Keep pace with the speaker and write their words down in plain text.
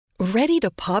Ready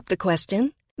to pop the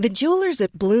question? The jewelers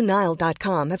at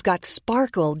BlueNile.com have got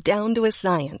sparkle down to a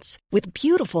science with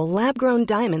beautiful lab-grown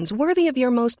diamonds worthy of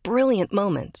your most brilliant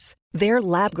moments. Their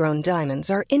lab-grown diamonds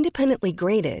are independently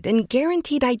graded and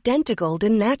guaranteed identical to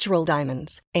natural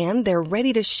diamonds, and they're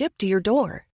ready to ship to your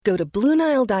door. Go to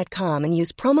BlueNile.com and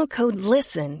use promo code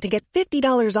LISTEN to get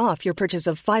 $50 off your purchase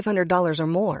of $500 or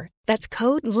more. That's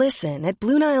code LISTEN at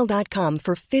BlueNile.com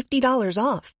for $50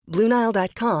 off.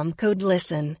 BlueNile.com, code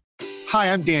LISTEN.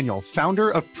 Hi, I'm Daniel,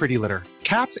 founder of Pretty Litter.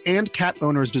 Cats and cat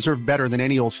owners deserve better than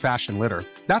any old-fashioned litter.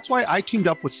 That's why I teamed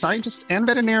up with scientists and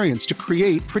veterinarians to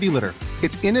create Pretty Litter.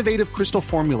 Its innovative crystal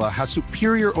formula has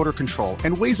superior odor control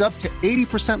and weighs up to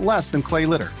 80% less than clay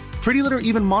litter. Pretty Litter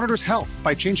even monitors health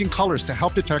by changing colors to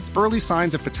help detect early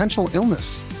signs of potential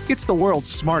illness. It's the world's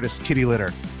smartest kitty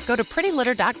litter. Go to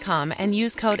prettylitter.com and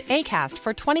use code ACAST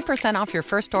for 20% off your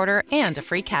first order and a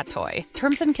free cat toy.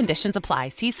 Terms and conditions apply.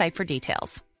 See site for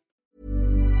details.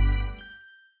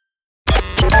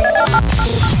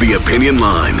 The Opinion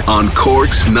Line on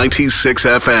Cork's 96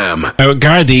 FM.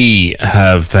 Gardaí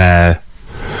have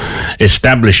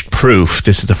established proof,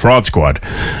 this is the fraud squad,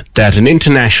 that an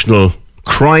international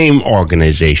crime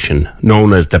organisation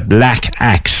known as the Black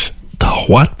Axe, the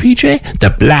what, PJ? The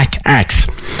Black Axe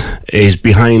is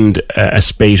behind a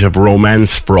spate of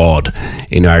romance fraud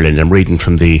in Ireland. I'm reading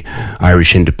from the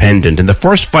Irish Independent. In the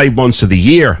first 5 months of the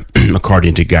year,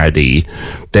 according to Gardaí,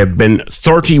 there have been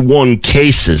 31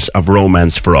 cases of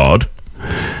romance fraud,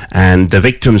 and the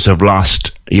victims have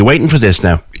lost, are you waiting for this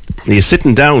now? Are you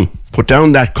sitting down? Put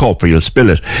down that cup or you'll spill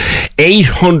it.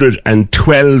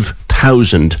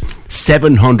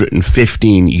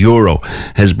 812,715 euro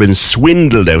has been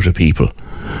swindled out of people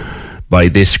by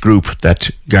this group that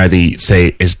Gardaí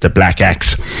say is the Black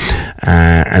Axe.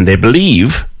 And they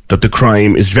believe that the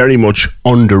crime is very much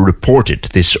underreported,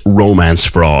 this romance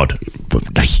fraud.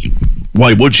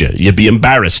 Why would you? You'd be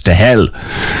embarrassed to hell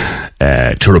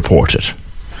to report it.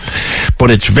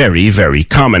 But it's very, very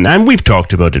common. And we've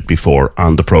talked about it before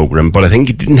on the programme, but I think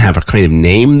it didn't have a kind of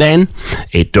name then.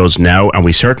 It does now, and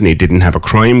we certainly didn't have a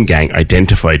crime gang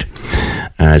identified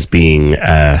as being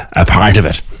a part of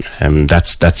it.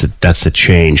 That's a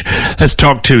change. Let's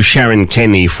talk to Sharon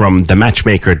Kenny from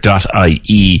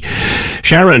thematchmaker.ie.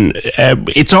 Sharon,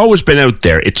 it's always been out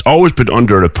there. It's always been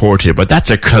underreported, but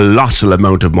that's a colossal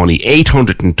amount of money.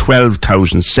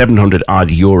 812,700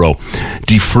 odd euro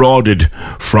defrauded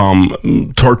from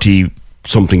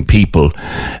 30-something people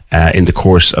in the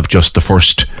course of just the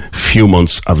first few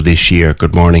months of this year.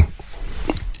 Good morning.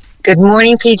 Good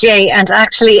morning, PJ. And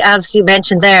actually, as you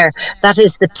mentioned there, that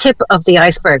is the tip of the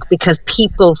iceberg, because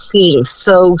people feel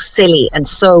so silly and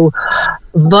so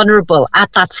vulnerable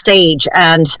at that stage,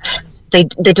 and they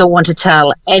don't want to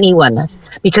tell anyone.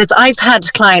 Because I've had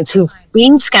clients who've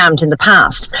been scammed in the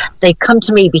past. They come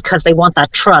to me because they want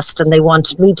that trust, and they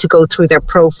want me to go through their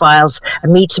profiles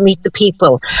and me to meet the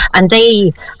people. And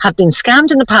they have been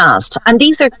scammed in the past. And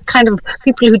these are kind of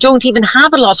people who don't even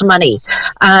have a lot of money.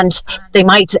 And they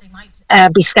might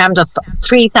be scammed of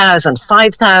 3,000,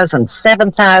 5,000,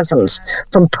 7,000,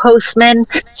 from postmen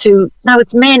to, now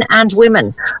it's men and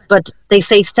women, but they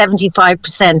say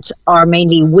 75% are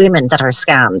mainly women that are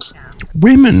scammed.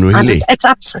 Women, really? And it's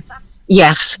absolutely,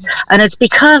 yes. And it's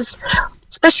because,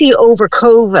 especially over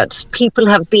COVID, people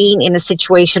have been in a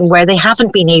situation where they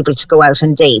haven't been able to go out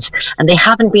and date, and they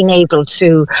haven't been able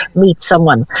to meet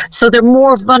someone. So they're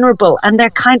more vulnerable, and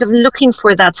they're kind of looking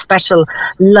for that special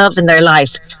love in their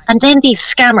life. And then these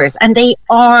scammers, and they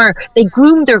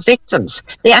groom their victims.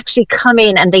 They actually come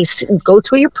in and they go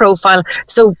through your profile.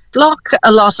 So block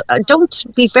a lot. Don't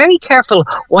be very careful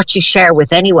what you share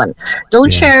with anyone.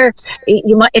 Don't share.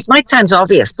 It might sound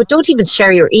obvious, but don't even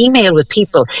share your email with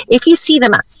people. If you see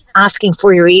them asking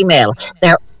for your email,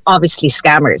 they're obviously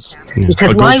scammers.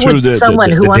 Because why would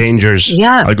someone who wants dangers?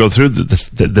 I'll go through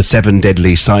the 7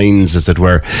 deadly signs, as it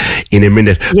were, in a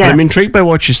minute. But I'm intrigued by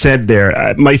what you said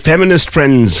there. My feminist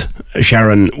friends,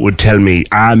 Sharon, would tell me,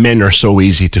 men are so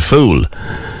easy to fool.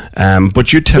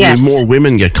 But you tell me more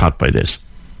women get caught by this.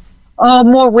 Oh,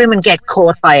 more women get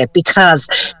caught by it because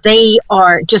they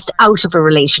are just out of a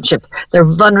relationship. They're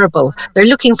vulnerable. They're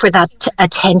looking for that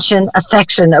attention,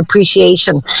 affection,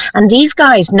 appreciation. And these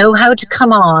guys know how to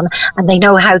come on, and they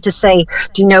know how to say,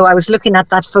 do you know, I was looking at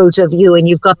that photo of you and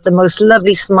you've got the most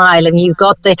lovely smile, and you've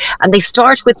got and they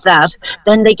start with that.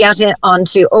 Then they get on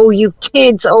to, oh, you've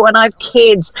kids. Oh, and I've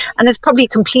kids. And it's probably a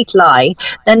complete lie.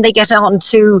 Then they get on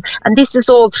to, and this is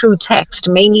all through text,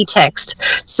 mainly text.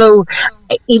 So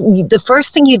the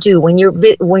first thing you do when you're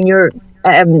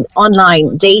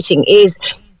online dating is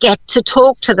get to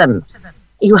talk to them.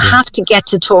 you have to get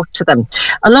to talk to them.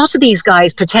 A lot of these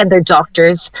guys pretend they're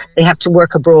doctors. They have to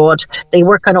work abroad. They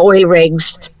work on oil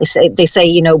rigs. They say,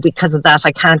 you know, because of that,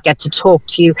 I can't get to talk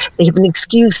to you. They have an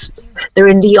excuse. They're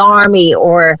in the army,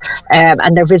 or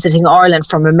and they're visiting Ireland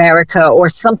from America or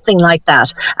something like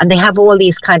that. And they have all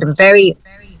these kind of very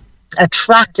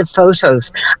attractive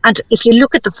photos, and if you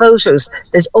look at the photos,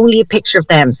 there's only a picture of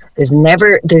them.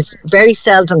 There's very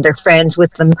seldom they're friends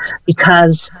with them,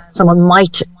 because someone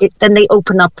might, then they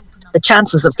open up the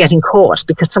chances of getting caught,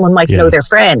 because someone might know their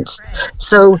friend.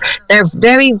 So they're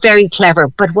very, very clever.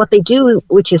 But what they do,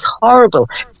 which is horrible,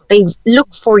 they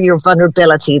look for your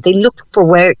vulnerability. They look for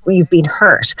where you've been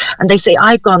hurt. And they say,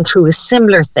 I've gone through a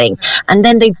similar thing. And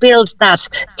then they build that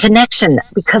connection,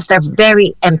 because they're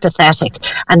very empathetic.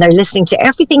 And they're listening to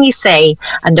everything you say,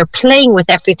 and they're playing with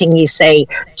everything you say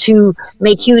to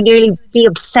make you nearly be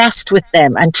obsessed with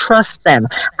them and trust them.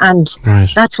 And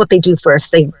that's what they do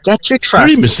first. They get your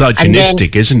trust. Very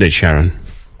misogynistic, isn't it, Sharon?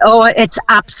 Oh, it's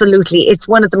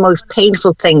one of the most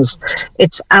painful things.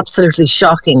 It's absolutely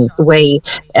shocking the way,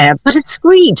 but it's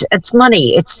greed, it's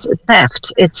money, it's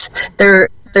theft, that's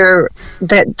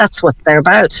what they're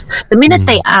about. The minute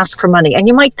they ask for money, and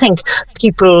you might think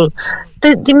people,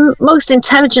 the most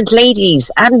intelligent ladies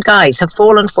and guys have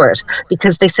fallen for it,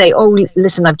 because they say, oh,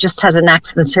 listen, I've just had an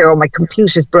accident here, or my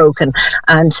computer's broken.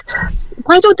 And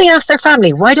why don't they ask their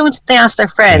family? Why don't they ask their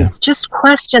friends? Just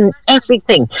question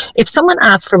everything. If someone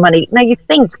asks for money, now you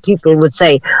think people would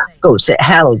say, go to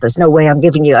hell, there's no way I'm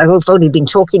giving you, I've only been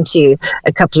talking to you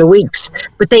a couple of weeks.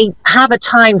 But they have a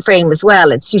time frame as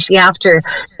well. It's usually after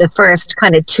the first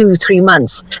kind of 2-3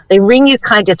 months. They ring you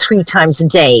kind of 3 times a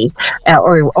day,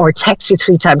 or text you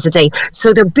 3 times a day.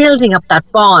 So they're building up that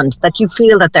bond, that you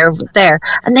feel that they're there.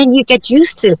 And then you get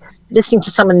used to listening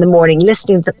to someone in the morning,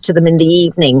 listening to them in the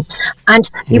evening, and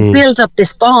you build up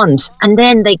this bond. And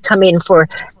then they come in for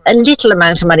a little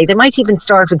amount of money. They might even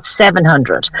start with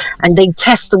 700, and they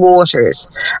test the waters.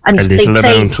 And a little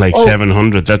amount, like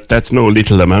 700, that's no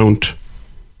little amount.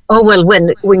 Oh, well,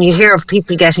 when you hear of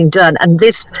people getting done, and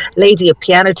this lady, a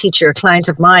piano teacher, a client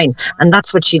of mine, and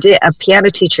that's what she did, a piano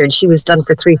teacher, and she was done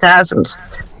for 3,000.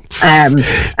 And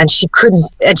she couldn't,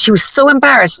 and she was so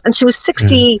embarrassed, and she was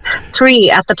 63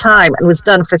 at the time, and was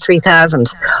done for 3,000.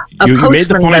 You made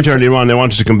the point earlier on, I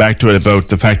wanted to come back to it, about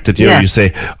the fact that, you know, you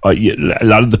say a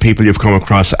lot of the people you've come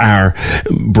across are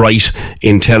bright,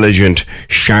 intelligent,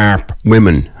 sharp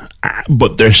women.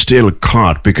 But they're still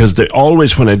caught, because they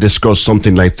always, when I discuss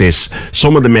something like this,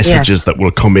 some of the messages that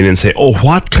will come in and say, oh,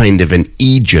 what kind of an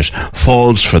idiot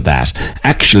falls for that?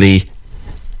 Actually,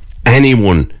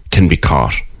 anyone can be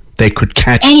caught. They could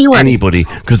catch anybody,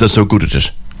 because they're so good at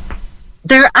it.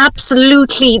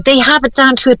 They have it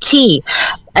down to a T.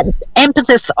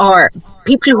 Empathists are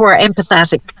people who are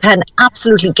empathetic can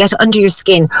absolutely get under your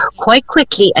skin quite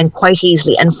quickly and quite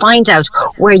easily, and find out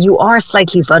where you are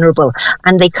slightly vulnerable.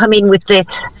 And they come in with they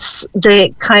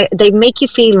make you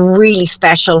feel really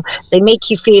special. They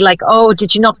make you feel like, oh,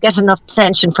 did you not get enough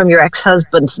attention from your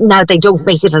ex-husband? Now, they don't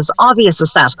make it as obvious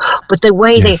as that, but the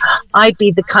way I'd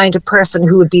be the kind of person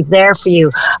who would be there for you.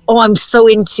 Oh, I'm so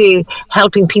into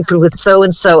helping people with so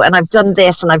and so, and I've done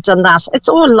this and I've done that. It's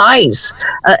all lies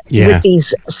with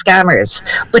these scammers.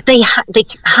 But they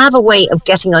have a way of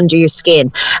getting under your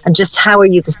skin, and just, how are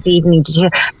you this evening?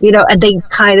 Did you know, and they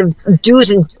kind of do it,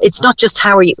 and it's not just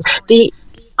how are you. The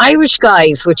Irish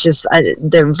guys, which is,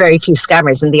 there are very few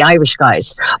scammers in the Irish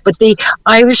guys, but the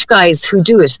Irish guys who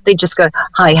do it, they just go,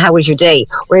 hi, how was your day?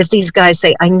 Whereas these guys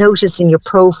say, I noticed in your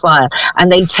profile,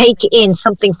 and they take in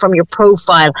something from your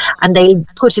profile, and they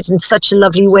put it in such a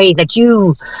lovely way that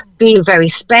you feel very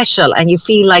special, and you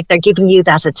feel like they're giving you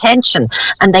that attention.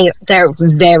 And they're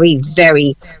very,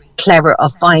 very clever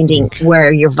of finding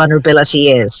where your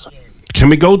vulnerability is. Can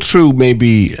we go through,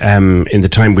 maybe in the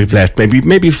time we've left,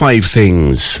 maybe 5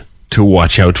 things to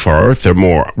watch out for, if they're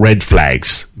more red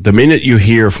flags? The minute you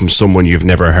hear from someone you've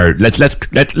never heard, let's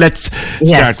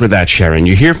start with that, Sharon.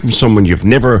 You hear from someone you've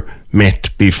never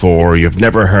met before, you've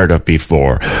never heard of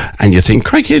before, and you think,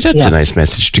 crikey, that's a nice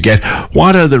message to get.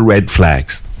 What are the red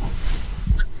flags?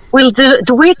 Well,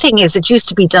 the weird thing is, it used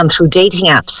to be done through dating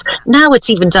apps. Now it's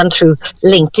even done through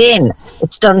LinkedIn.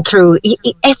 It's done through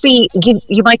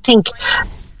you might think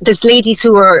there's ladies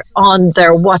who are on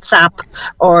their WhatsApp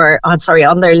or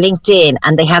on their LinkedIn,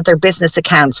 and they have their business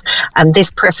accounts, and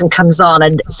this person comes on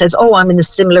and says, oh, I'm in a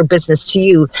similar business to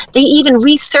you. They even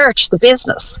research the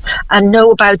business and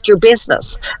know about your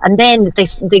business, and then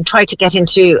they try to get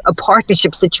into a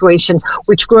partnership situation,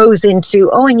 which grows into,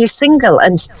 oh, and you're single,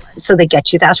 and so they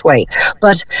get you that way.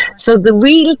 But so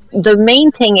the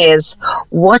main thing is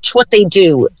watch what they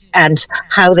do and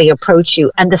how they approach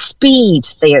you, and the speed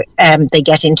they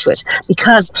get into it,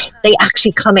 because they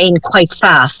actually come in quite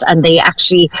fast, and they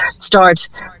actually start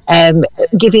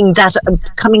giving that,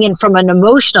 coming in from an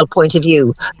emotional point of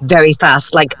view very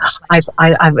fast. Like,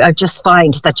 I just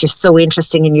find that you're so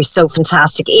interesting and you're so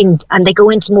fantastic, and they go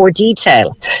into more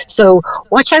detail. So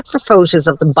watch out for photos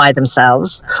of them by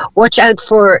themselves. Watch out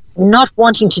for not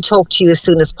wanting to talk to you as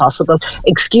soon as possible,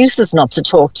 excuses not to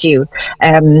talk to you.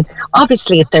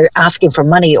 Obviously, if they're asking for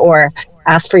money or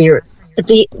ask for your...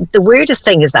 The weirdest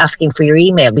thing is asking for your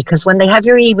email, because when they have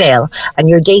your email and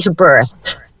your date of birth,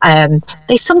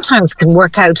 they sometimes can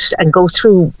work out and go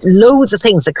through loads of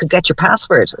things that could get your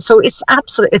password. So it's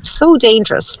so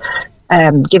dangerous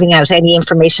giving out any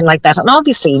information like that. And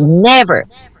obviously never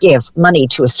give money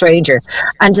to a stranger.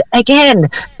 And again,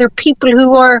 there are people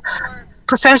who are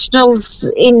professionals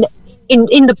in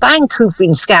the bank who've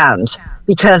been scammed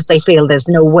because they feel there's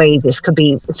no way this could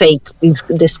be fake.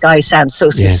 This guy sounds so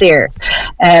sincere.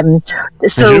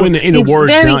 So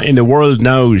in a world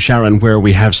now, Sharon, where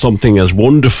we have something as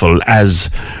wonderful as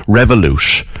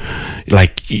Revolut,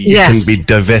 like you can be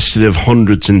divested of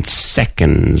hundreds in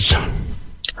seconds.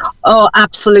 Oh,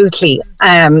 absolutely.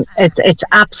 It's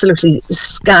absolutely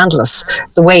scandalous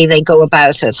the way they go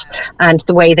about it, and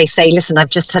the way they say, listen, I've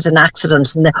just had an accident,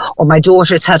 or my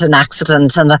daughter's had an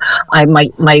accident, and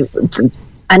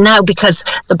and now, because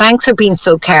the banks are being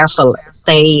so careful,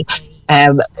 they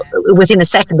within a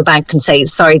second the bank can say,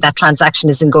 sorry, that transaction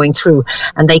isn't going through,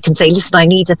 and they can say, listen, I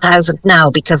need 1,000 now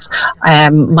because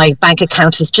my bank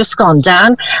account has just gone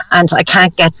down and I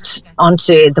can't get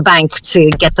onto the bank to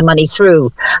get the money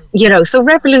through. So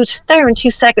Revolut, there in 2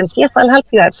 seconds, yes, I'll help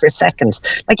you out for a second.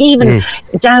 Like, even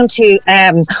down to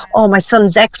my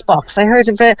son's Xbox. I heard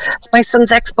of my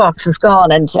son's Xbox is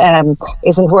gone and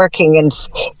isn't working, and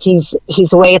he's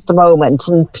away at the moment,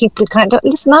 and people kind of,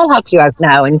 listen, I'll help you out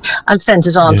now, and I'll send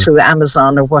it on through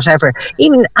Amazon or whatever.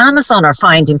 Even Amazon are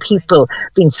finding people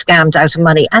being scammed out of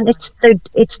money, and it's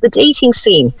the dating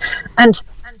scene. And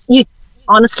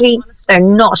honestly, they're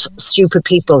not stupid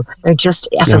people. They're just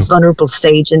at a vulnerable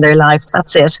stage in their life.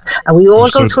 That's it. And we all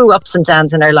go through ups and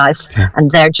downs in our life, and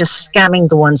they're just scamming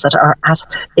the ones that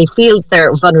they feel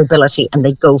their vulnerability and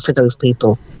they go for those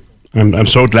people. I'm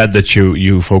so glad that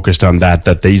you focused on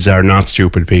that these are not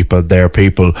stupid people. They're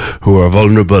people who are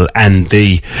vulnerable, and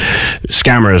the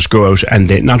scammers go out and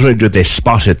they not only do they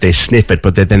spot it, they sniff it,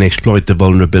 but they then exploit the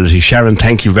vulnerability. Sharon,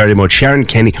 thank you very much. Sharon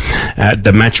Kenny,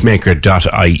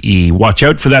 thematchmaker.ie. Watch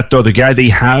out for that, though. The Gardaí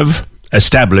have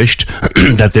established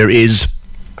that there is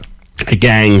a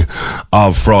gang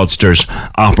of fraudsters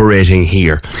operating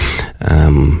here,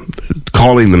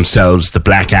 calling themselves the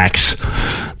Black Axe.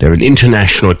 They're an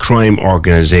international crime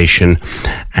organisation,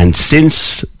 and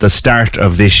since the start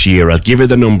of this year, I'll give you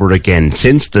the number again,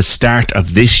 since the start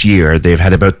of this year, they've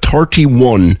had about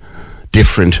 31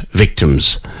 different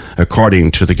victims,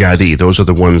 according to the Gardaí. Those are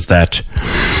the ones that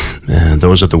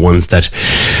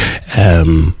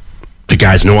the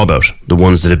guys know about, the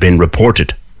ones that have been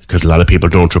reported, because a lot of people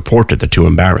don't report it, they're too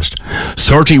embarrassed.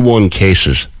 31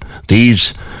 cases.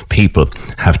 These people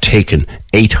have taken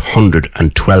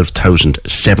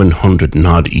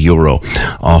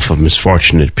 €812,700 off of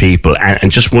misfortunate people.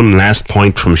 And just one last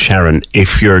point from Sharon.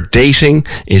 If your dating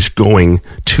is going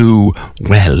too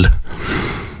well,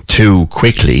 too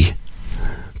quickly,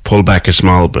 pull back a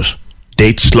small bit.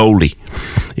 Date slowly.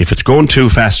 If it's going too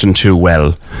fast and too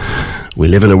well, we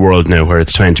live in a world now where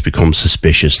it's time to become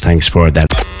suspicious. Thanks for that.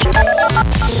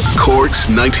 Cork's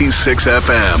 96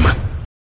 FM.